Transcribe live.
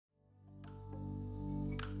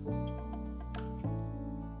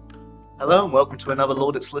Hello and welcome to another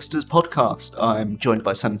Laudit Solicitors podcast. I'm joined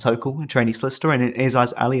by Sena, a trainee solicitor, and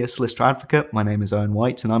Izaz alias solicitor advocate. My name is Owen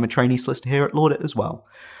White and I'm a trainee solicitor here at Laudit as well.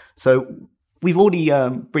 So we've already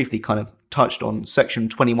briefly kind of touched on Section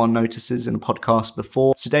 21 notices in a podcast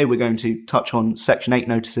before. Today we're going to touch on Section 8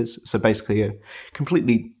 notices, so basically a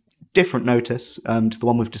completely different notice to the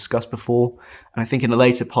one we've discussed before. And I think in a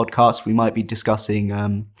later podcast we might be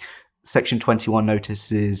discussing Section 21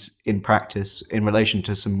 notices in practice in relation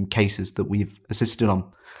to some cases that we've assisted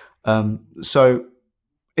on. So,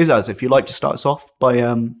 Izaz, if you'd like to start us off by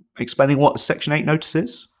explaining what a Section 8 notice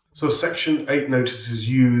is. So Section 8 notice is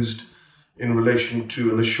used in relation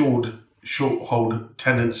to an assured short-hold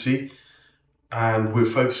tenancy, and we're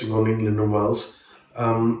focusing on England and Wales.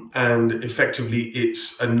 And effectively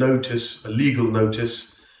it's a notice, a legal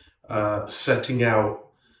notice, setting out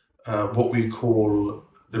what we call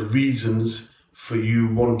the reasons for you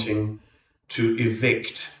wanting to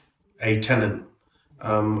evict a tenant.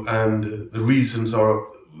 And the reasons are,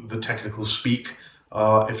 the technical speak,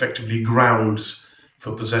 are effectively grounds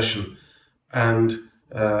for possession. And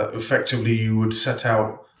effectively you would set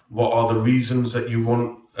out what are the reasons that you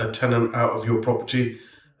want a tenant out of your property.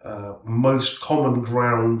 Most common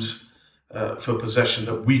grounds for possession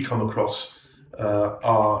that we come across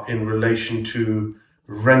are in relation to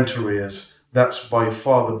rent arrears. That's by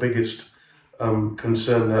far the biggest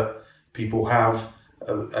concern that people have.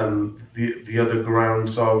 And the other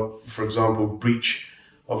grounds are, for example, breach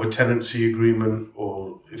of a tenancy agreement,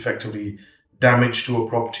 or effectively damage to a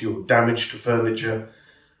property or damage to furniture.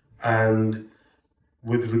 And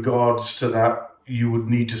with regards to that, you would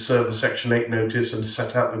need to serve a Section 8 notice and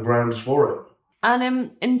set out the grounds for it.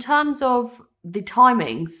 And in terms of the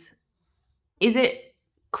timings, is it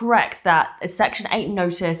correct that a Section 8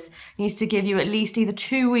 notice needs to give you at least either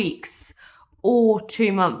 2 weeks or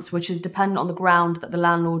 2 months, which is dependent on the ground that the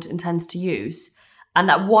landlord intends to use, and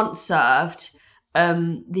that once served,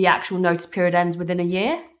 the actual notice period ends within a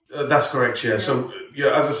year? That's correct, yeah. So,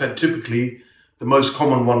 as I said, typically the most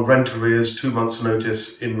common one, rent arrears, 2 months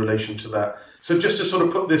notice in relation to that. So just to sort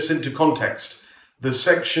of put this into context, the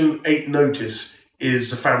Section 8 notice is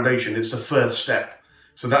the foundation, it's the first step.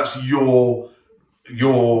 So that's your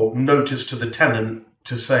notice to the tenant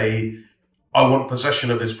to say, I want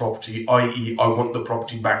possession of this property, i.e. I want the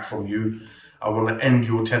property back from you. I want to end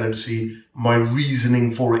your tenancy. My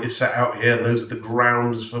reasoning for it is set out here. Those are the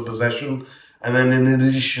grounds for possession. And then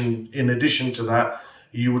in addition to that,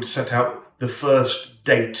 you would set out the first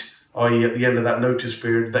date, i.e. at the end of that notice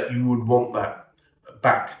period, that you would want that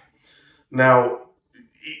back. Now,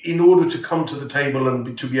 in order to come to the table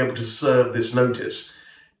and to be able to serve this notice,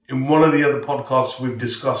 in one of the other podcasts we've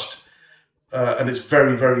discussed, and it's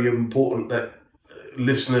very, very important that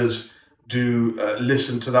listeners do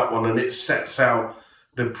listen to that one, and it sets out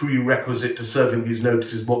the prerequisite to serving these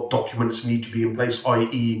notices, what documents need to be in place,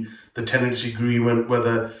 i.e. the tenancy agreement,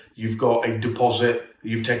 whether you've got a deposit that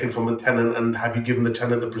you've taken from the tenant, and have you given the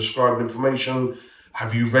tenant the prescribed information,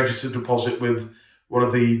 have you registered deposit with one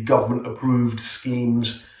of the government approved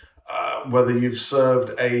schemes, whether you've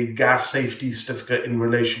served a gas safety certificate in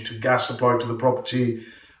relation to gas supply to the property,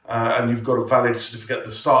 and you've got a valid certificate at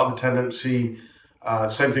the start of the tenancy.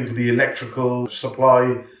 Same thing for the electrical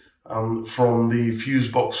supply from the fuse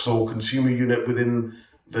box or consumer unit within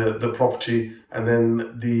the property, and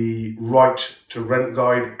then the right to rent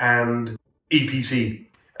guide and EPC,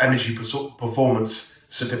 energy performance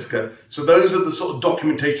certificate. So those are the sort of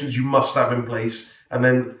documentations you must have in place. And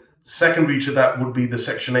then secondary to that would be the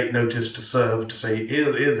Section 8 notice to serve, to say, here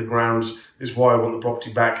are the grounds, this is why I want the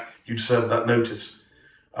property back. You'd serve that notice.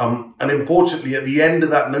 And importantly, at the end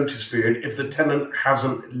of that notice period, if the tenant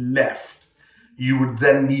hasn't left, you would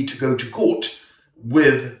then need to go to court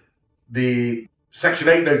with the Section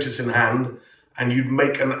 8 notice in hand, and you'd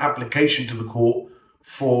make an application to the court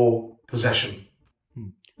for possession.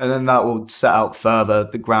 And then that will set out further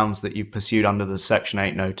the grounds that you pursued under the Section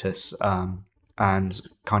 8 notice, and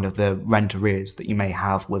kind of the rent arrears that you may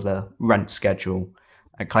have with a rent schedule,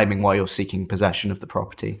 and claiming why you're seeking possession of the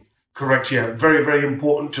property. Correct, yeah. Very, very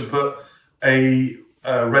important to put a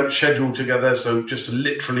rent schedule together. So just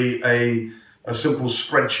literally a simple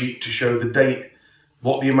spreadsheet to show the date,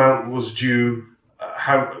 what the amount was due,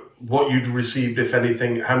 what you'd received, if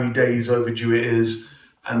anything, how many days overdue it is,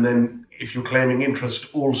 and then if you're claiming interest,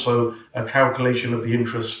 also a calculation of the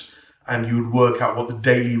interest, and you would work out what the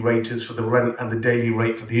daily rate is for the rent and the daily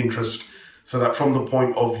rate for the interest, so that from the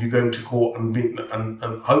point of you going to court and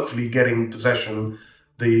hopefully getting possession,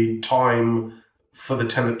 the time for the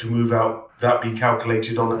tenant to move out, that be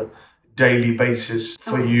calculated on a daily basis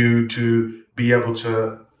for you to be able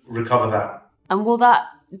to recover that. And will that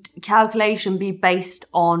calculation be based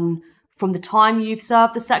on from the time you've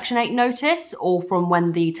served the Section 8 notice or from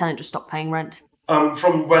when the tenant just stopped paying rent?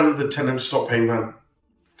 From when the tenant stopped paying rent.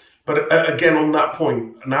 But again, on that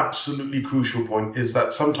point, an absolutely crucial point is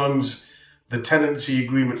that sometimes the tenancy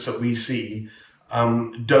agreements that we see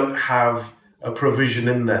don't have a provision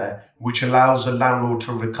in there which allows a landlord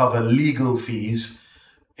to recover legal fees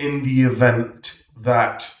in the event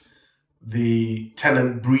that the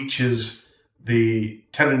tenant breaches the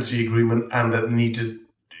tenancy agreement and that need to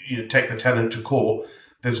take the tenant to court.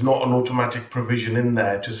 There's not an automatic provision in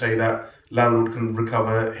there to say that landlord can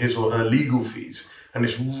recover his or her legal fees. And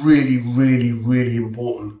it's really, really, really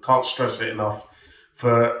important, can't stress it enough,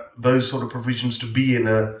 for those sort of provisions to be in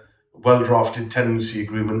a well-drafted tenancy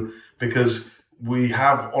agreement, because we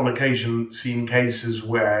have on occasion seen cases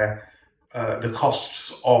where the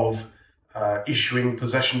costs of issuing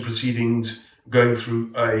possession proceedings, going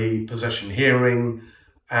through a possession hearing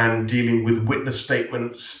and dealing with witness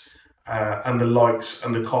statements and the likes,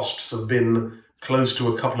 and the costs have been close to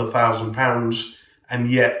a couple of £1,000, and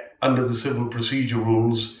yet under the civil procedure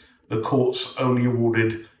rules, the courts only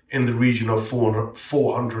awarded in the region of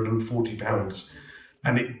 £440.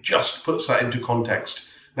 And it just puts that into context.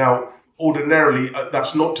 Now, ordinarily,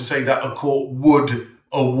 that's not to say that a court would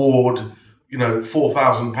award,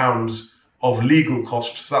 £4,000 of legal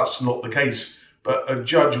costs. That's not the case. But a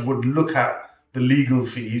judge would look at the legal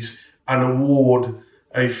fees and award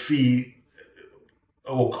a fee,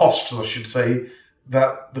 or costs, I should say,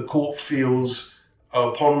 that the court feels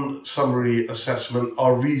upon summary assessment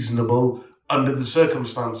are reasonable under the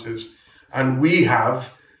circumstances. And we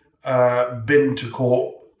have been to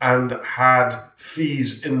court and had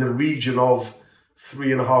fees in the region of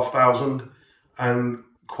 £3,500 and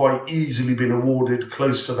quite easily been awarded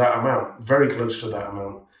close to that amount, very close to that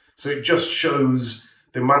amount. So it just shows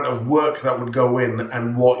the amount of work that would go in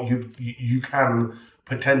and what you can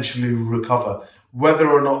potentially recover. Whether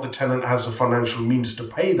or not the tenant has the financial means to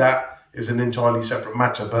pay that is an entirely separate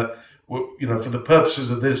matter. But for the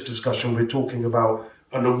purposes of this discussion, we're talking about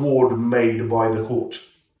an award made by the court.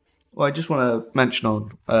 Well, I just want to mention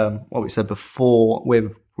on what we said before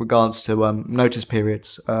with regards to notice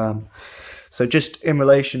periods. So just in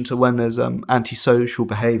relation to when there's antisocial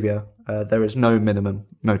behaviour, there is no minimum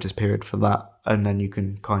notice period for that. And then you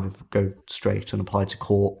can kind of go straight and apply to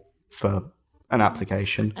court for an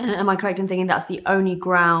application. And am I correct in thinking that's the only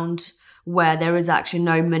ground where there is actually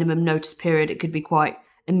no minimum notice period? It could be quite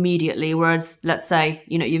immediately, whereas let's say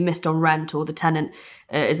you've missed on rent or the tenant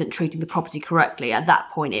isn't treating the property correctly. At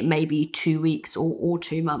that point it may be 2 weeks or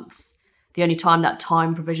 2 months. The only time that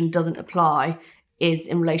time provision doesn't apply is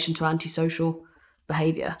in relation to antisocial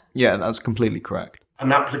behaviour. Yeah, that's completely correct.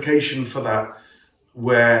 An application for that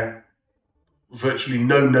where virtually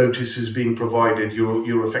no notice is being provided,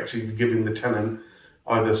 you're effectively giving the tenant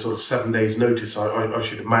either sort of 7 days notice, I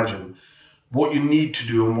should imagine. What you need to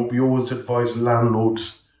do, and what we always advise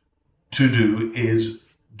landlords to do, is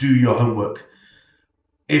do your homework.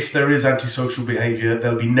 If there is antisocial behaviour,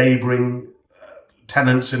 there'll be neighbouring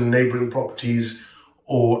tenants in neighbouring properties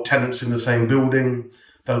or tenants in the same building.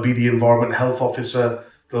 There'll be the environment health officer.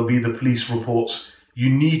 There'll be the police reports. You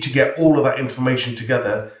need to get all of that information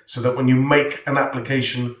together so that when you make an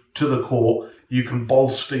application to the court, you can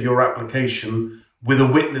bolster your application with a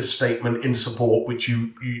witness statement in support, which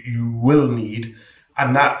you will need.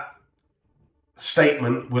 And that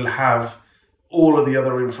statement will have all of the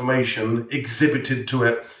other information exhibited to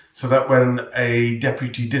it, so that when a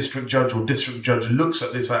deputy district judge or district judge looks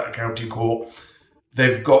at this at a county court,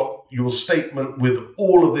 they've got your statement with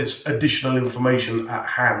all of this additional information at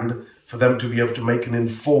hand for them to be able to make an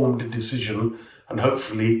informed decision, and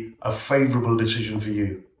hopefully a favourable decision for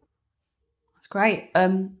you. That's great.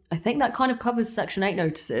 I think that kind of covers Section 8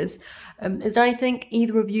 notices. Is there anything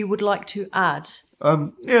either of you would like to add?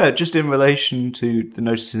 Yeah, just in relation to the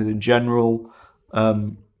notices in general,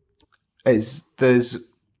 there's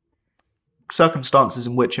circumstances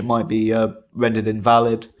in which it might be rendered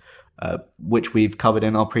invalid, which we've covered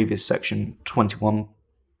in our previous Section 21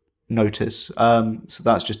 notice. So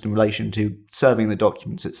that's just in relation to serving the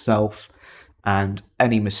documents itself, and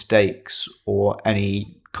any mistakes or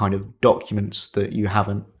any kind of documents that you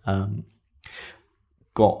haven't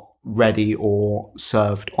got ready or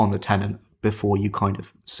served on the tenant before you kind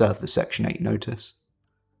of serve the Section 8 notice.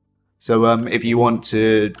 So if you want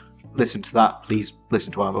to listen to that, please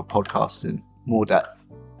listen to our other podcasts in more depth.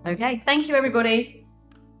 Okay, thank you everybody.